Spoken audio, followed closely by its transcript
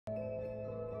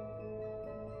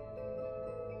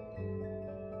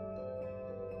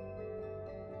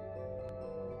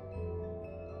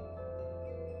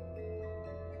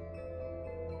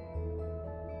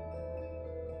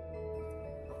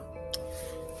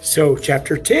So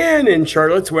chapter 10 in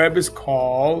Charlotte's Web is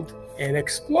called An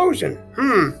Explosion.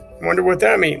 Wonder what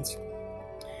that means.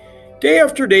 Day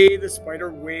after day, the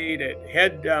spider waited,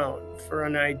 head down, for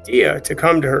an idea to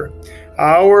come to her.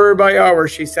 Hour by hour,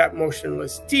 she sat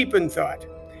motionless, deep in thought.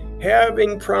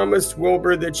 Having promised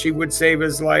Wilbur that she would save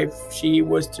his life, she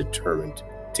was determined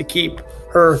to keep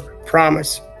her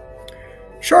promise.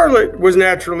 Charlotte was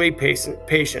naturally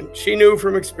patient. She knew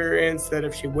from experience that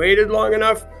if she waited long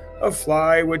enough, a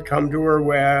fly would come to her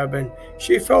web, and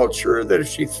she felt sure that if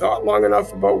she thought long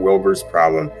enough about Wilbur's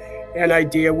problem, an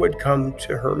idea would come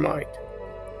to her mind.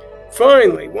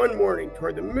 Finally, one morning,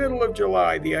 toward the middle of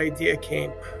July, the idea came.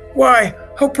 "Why,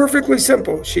 how perfectly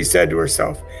simple," she said to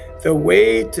herself. "The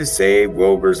way to save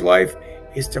Wilbur's life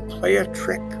is to play a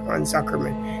trick on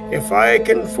Zuckerman. If I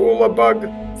can fool a bug,"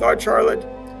 thought Charlotte,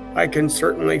 "I can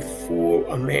certainly fool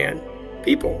a man.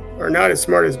 People are not as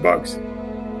smart as bugs."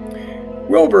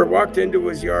 Wilbur walked into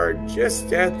his yard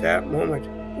just at that moment.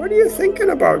 "What are you thinking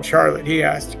about, Charlotte?" he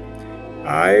asked.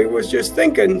 "I was just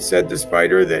thinking," said the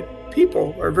spider, "that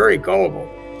people are very gullible."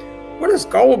 "What does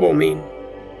gullible mean?"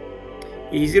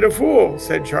 "Easy to fool,"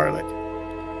 said Charlotte.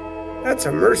 "That's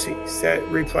a mercy,"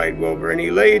 replied Wilbur, and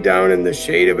he lay down in the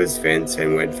shade of his fence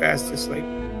and went fast asleep.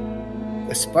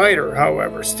 The spider,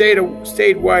 however,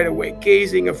 stayed wide awake,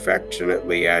 gazing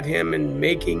affectionately at him and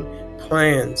making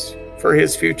plans for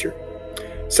his future.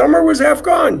 Summer was half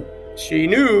gone. She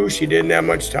knew she didn't have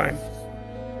much time.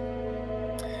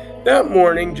 That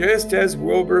morning, just as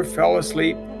Wilbur fell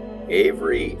asleep,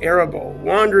 Avery Arable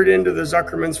wandered into the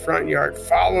Zuckerman's front yard,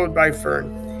 followed by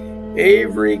Fern.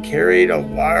 Avery carried a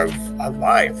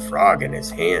live frog in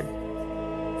his hand.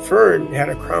 Fern had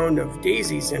a crown of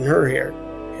daisies in her hair,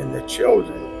 and the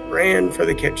children ran for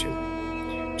the kitchen.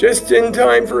 "Just in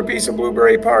time for a piece of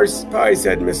blueberry pie,"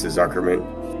 said Mrs. Zuckerman.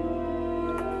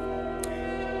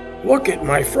 "Look at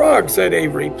my frog," said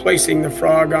Avery, placing the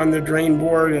frog on the drain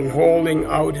board and holding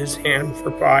out his hand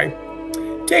for pie.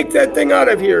 "Take that thing out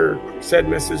of here," said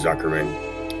Mrs. Zuckerman.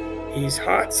 "He's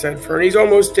hot," said Fern. "He's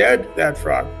almost dead, that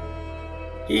frog."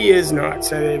 "He is not,"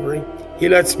 said Avery. "He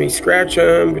lets me scratch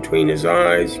him between his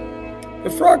eyes." The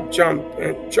frog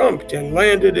jumped and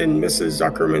landed in Mrs.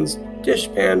 Zuckerman's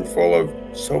dishpan full of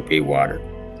soapy water.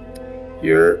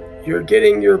 You're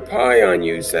getting your pie on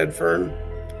you," said Fern.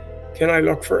 "Can I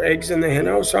look for eggs in the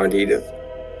henhouse, Aunt Edith?"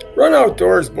 "Run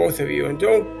outdoors, both of you, and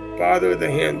don't bother the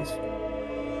hens."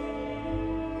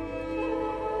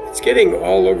 "It's getting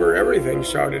all over everything,"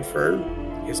 shouted Fern.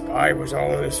 His pie was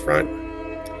all in his front.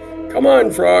 "Come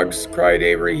on, frogs," cried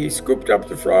Avery. He scooped up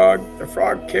the frog. The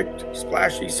frog kicked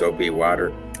splashy, soapy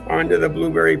water onto the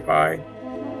blueberry pie.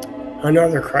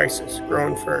 "Another crisis,"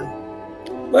 groaned Fern.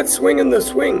 "Let's swing in the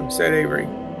swing," said Avery.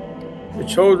 The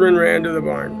children ran to the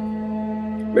barn.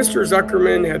 Mr.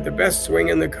 Zuckerman had the best swing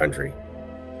in the country.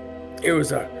 It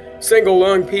was a single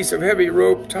long piece of heavy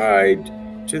rope tied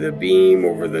to the beam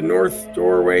over the north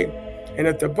doorway, and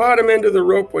at the bottom end of the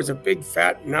rope was a big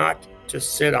fat knot to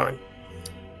sit on.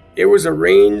 It was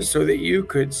arranged so that you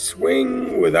could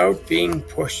swing without being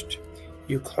pushed.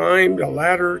 You climbed a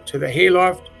ladder to the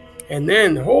hayloft, and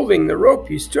then, holding the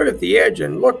rope, you stood at the edge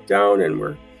and looked down and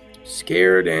were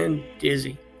scared and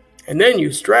dizzy. And then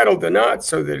you straddled the knot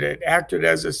so that it acted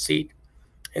as a seat.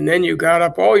 And then you got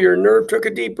up all your nerve, took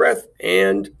a deep breath,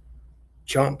 and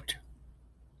jumped.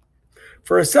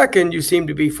 For a second, you seemed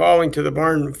to be falling to the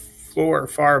barn floor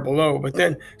far below, but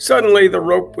then suddenly the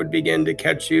rope would begin to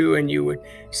catch you, and you would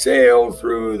sail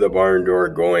through the barn door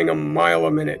going a mile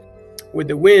a minute, with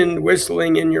the wind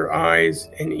whistling in your eyes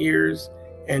and ears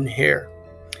and hair.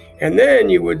 And then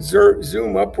you would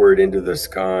zoom upward into the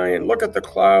sky and look at the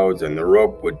clouds, and the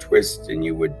rope would twist, and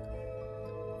you would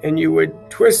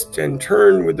twist and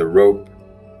turn with the rope,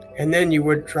 and then you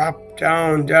would drop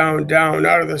down, down, down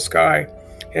out of the sky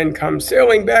and come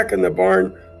sailing back in the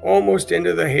barn almost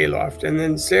into the hayloft, and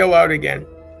then sail out again,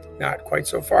 not quite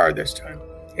so far this time,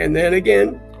 and then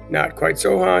again, not quite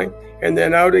so high, and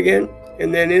then out again,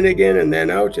 and then in again, and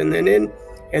then out, and then in,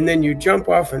 and then you jump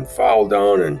off and fall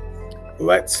down and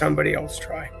let somebody else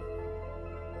try.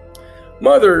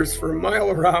 Mothers for a mile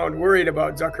around worried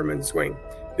about Zuckerman's swing.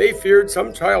 They feared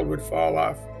some child would fall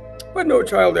off, but no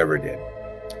child ever did.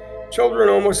 Children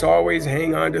almost always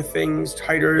hang on to things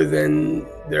tighter than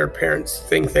their parents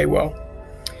think they will.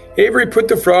 Avery put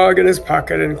the frog in his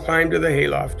pocket and climbed to the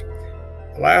hayloft.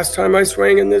 "The last time I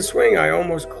swang in this swing, I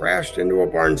almost crashed into a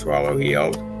barn swallow," he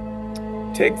yelled.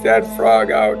 "Take that frog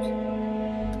out,"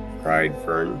 cried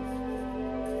Fern.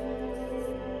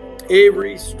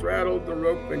 Avery straddled the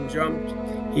rope and jumped.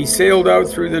 He sailed out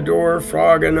through the door,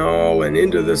 frog and all, and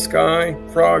into the sky,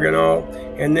 frog and all,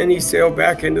 and then he sailed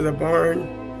back into the barn.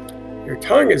 Your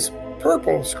tongue is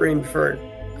purple, screamed Fern.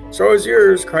 So is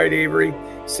yours, cried Avery,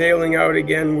 sailing out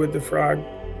again with the frog.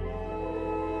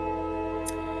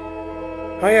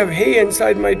 I have hay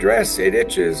inside my dress. It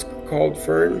itches, called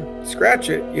Fern. Scratch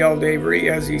it, yelled Avery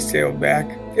as he sailed back.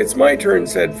 It's my turn,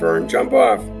 said Fern. Jump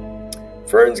off.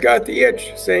 Fern's got the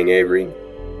itch, sang Avery.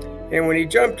 And when he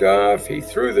jumped off, he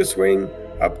threw the swing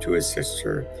up to his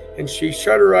sister, and she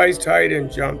shut her eyes tight and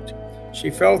jumped. She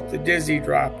felt the dizzy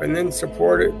drop and then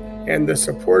the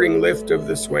supporting lift of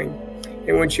the swing.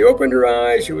 And when she opened her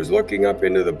eyes, she was looking up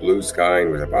into the blue sky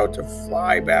and was about to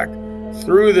fly back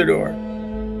through the door.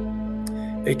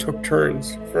 They took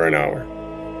turns for an hour.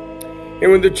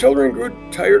 And when the children grew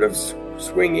tired of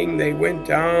swinging, they went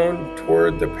down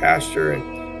toward the pasture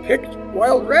and picked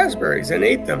wild raspberries and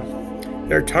ate them.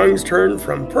 Their tongues turned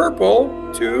from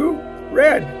purple to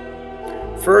red.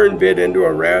 Fern bit into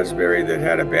a raspberry that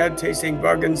had a bad-tasting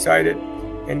bug inside it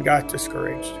and got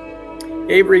discouraged.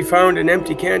 Avery found an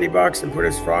empty candy box and put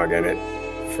his frog in it.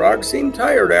 The frog seemed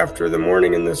tired after the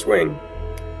morning in the swing.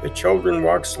 The children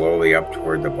walked slowly up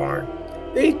toward the barn.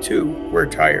 They, too, were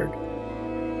tired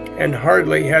and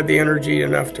hardly had the energy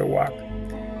enough to walk.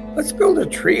 Let's build a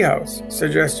tree house,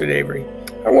 suggested Avery.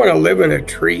 I want to live in a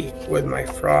tree with my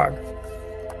frog.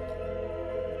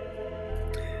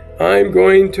 I'm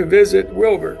going to visit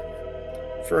Wilbur,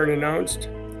 Fern announced.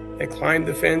 They climbed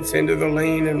the fence into the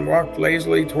lane and walked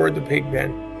lazily toward the pig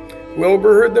pen.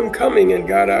 Wilbur heard them coming and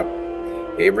got up.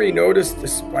 Avery noticed the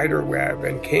spider web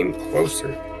and came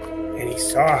closer, and he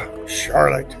saw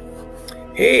Charlotte.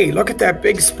 Hey, look at that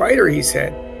big spider, he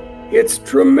said. It's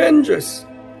tremendous.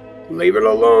 Leave it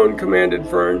alone, commanded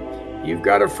Fern. You've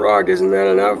got a frog, isn't that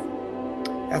enough?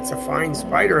 That's a fine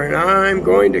spider, and I'm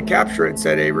going to capture it,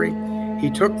 said Avery. He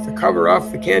took the cover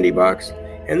off the candy box,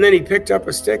 and then he picked up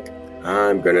a stick.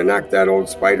 I'm going to knock that old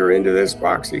spider into this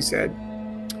box, he said.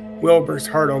 Wilbur's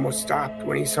heart almost stopped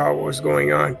when he saw what was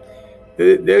going on.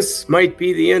 This might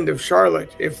be the end of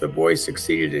Charlotte if the boy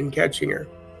succeeded in catching her.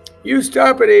 You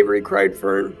stop it, Avery, cried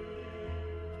Fern.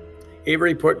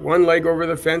 Avery put one leg over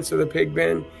the fence of the pig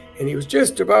pen, and he was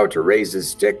just about to raise his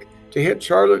stick to hit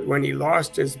Charlotte when he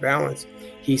lost his balance.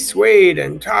 He swayed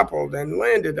and toppled and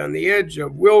landed on the edge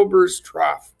of Wilbur's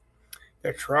trough.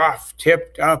 The trough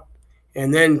tipped up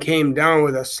and then came down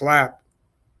with a slap,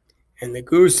 and the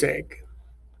goose egg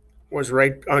was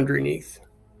right underneath.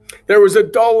 There was a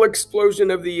dull explosion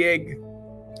of the egg,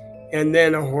 and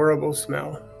then a horrible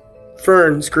smell.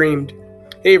 Fern screamed.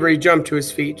 Avery jumped to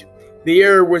his feet. The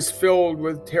air was filled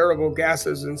with terrible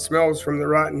gases and smells from the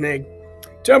rotten egg.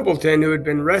 Templeton, who had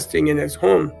been resting in his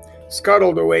home,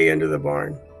 scuttled away into the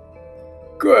barn.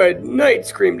 Good night,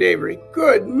 screamed Avery.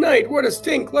 Good night, what a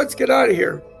stink. Let's get out of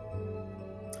here.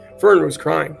 Fern was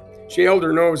crying. She held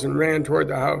her nose and ran toward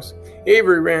the house.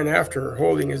 Avery ran after her,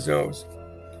 holding his nose.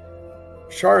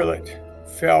 Charlotte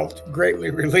felt greatly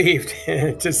relieved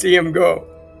to see him go.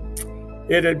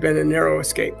 It had been a narrow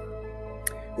escape.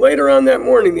 Later on that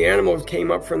morning, the animals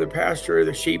came up from the pasture,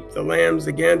 the sheep, the lambs,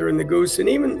 the gander, and the goose,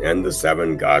 and the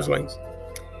 7 goslings.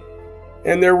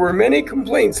 And there were many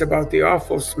complaints about the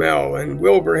awful smell, and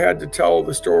Wilbur had to tell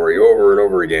the story over and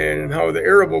over again, and how the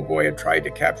arable boy had tried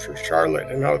to capture Charlotte,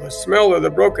 and how the smell of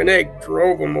the broken egg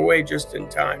drove him away just in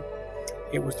time.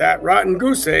 It was that rotten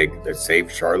goose egg that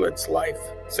saved Charlotte's life,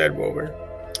 said Wilbur.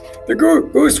 The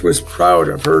goose was proud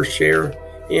of her share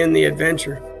in the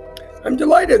adventure. I'm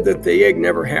delighted that the egg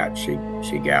never hatched,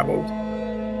 she gabbled.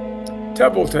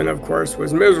 Templeton, of course,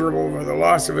 was miserable over the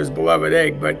loss of his beloved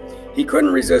egg, but he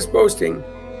couldn't resist boasting.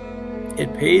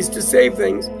 It pays to save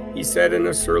things, he said in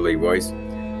a surly voice.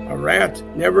 A rat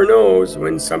never knows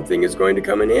when something is going to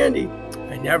come in handy.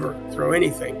 I never throw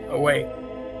anything away.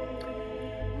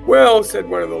 Well, said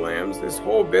one of the lambs, this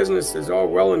whole business is all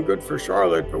well and good for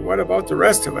Charlotte, but what about the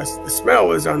rest of us? The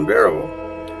smell is unbearable.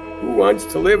 Who wants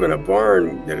to live in a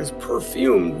barn that is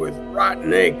perfumed with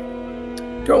rotten egg?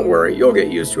 Don't worry, you'll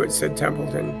get used to it, said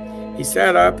Templeton. He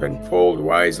sat up and pulled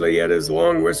wisely at his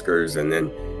long whiskers and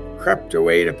then crept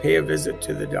away to pay a visit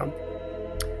to the dump.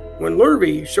 When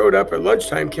Lurvy showed up at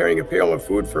lunchtime carrying a pail of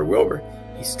food for Wilbur,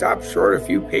 he stopped short a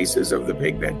few paces of the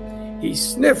pig pen. He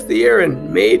sniffed the air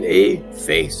and made a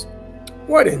face.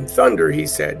 What in thunder, he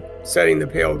said, setting the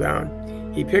pail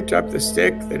down. He picked up the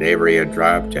stick that Avery had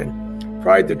dropped and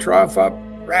pried the trough up.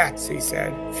 Rats, he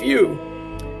said. Phew!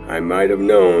 I might have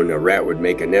known a rat would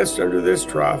make a nest under this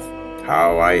trough.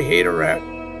 How I hate a rat.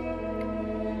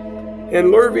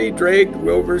 And Lurvy dragged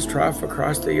Wilbur's trough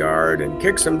across the yard and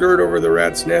kicked some dirt over the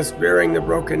rat's nest, bearing the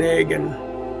broken egg and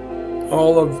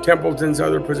all of Templeton's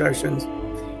other possessions.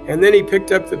 And then he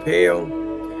picked up the pail.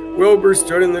 Wilbur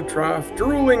stood in the trough,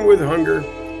 drooling with hunger.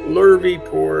 Lurvy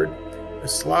poured. The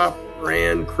slop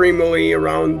ran creamily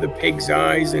around the pig's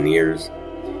eyes and ears.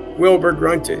 Wilbur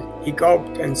grunted. He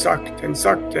gulped and sucked and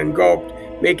sucked and gulped,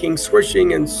 making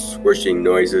swishing and swooshing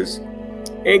noises,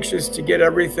 anxious to get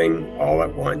everything all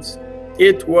at once.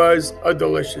 It was a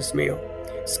delicious meal.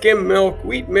 Skim milk,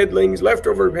 wheat middlings,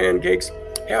 leftover pancakes,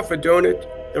 half a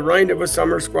donut, the rind of a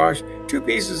summer squash, 2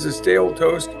 pieces of stale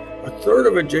toast, a third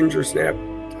of a ginger snap,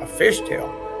 a fishtail,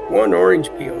 1 orange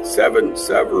peel,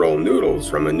 several noodles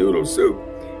from a noodle soup,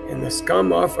 and the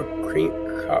scum off a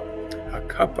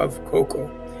cup of cocoa,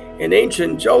 an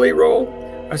ancient jelly roll,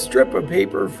 a strip of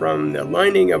paper from the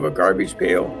lining of a garbage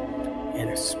pail, and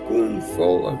a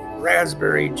spoonful of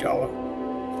raspberry jello.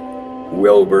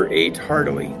 Wilbur ate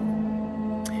heartily.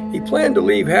 He planned to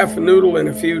leave half a noodle and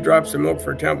a few drops of milk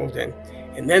for Templeton,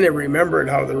 and then he remembered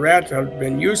how the rat had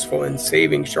been useful in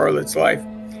saving Charlotte's life,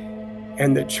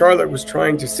 and that Charlotte was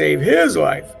trying to save his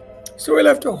life, so he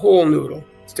left a whole noodle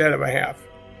instead of a half.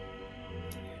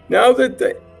 Now that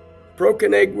the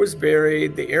broken egg was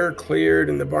buried, the air cleared,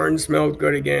 and the barn smelled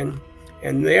good again,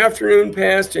 and the afternoon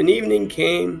passed and evening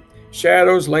came,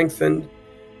 shadows lengthened,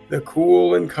 the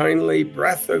cool and kindly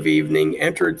breath of evening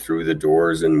entered through the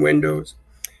doors and windows,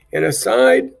 and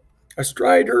astride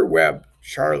her web,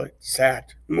 Charlotte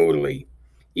sat moodily,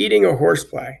 eating a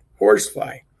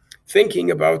horsefly,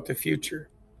 thinking about the future.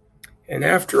 And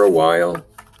after a while,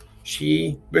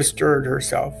 she bestirred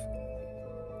herself.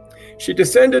 She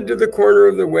descended to the corner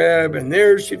of the web, and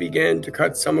there she began to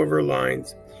cut some of her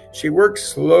lines. She worked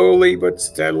slowly but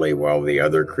steadily while the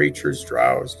other creatures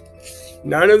drowsed.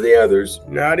 None of the others,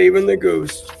 not even the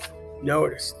goose,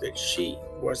 noticed that she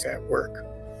was at work.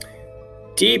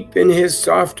 Deep in his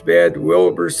soft bed,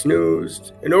 Wilbur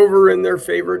snoozed, and over in their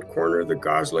favorite corner, the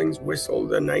goslings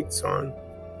whistled a night song.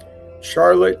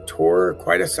 Charlotte tore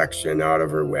quite a section out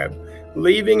of her web,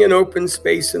 leaving an open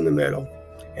space in the middle.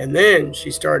 And then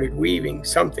she started weaving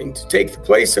something to take the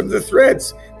place of the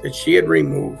threads that she had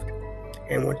removed.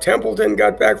 And when Templeton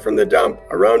got back from the dump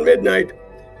around midnight,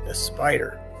 the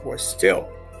spider was still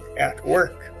at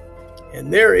work.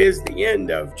 And there is the end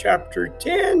of chapter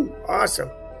 10. Awesome.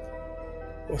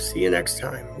 We'll see you next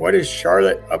time. What is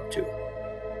Charlotte up to?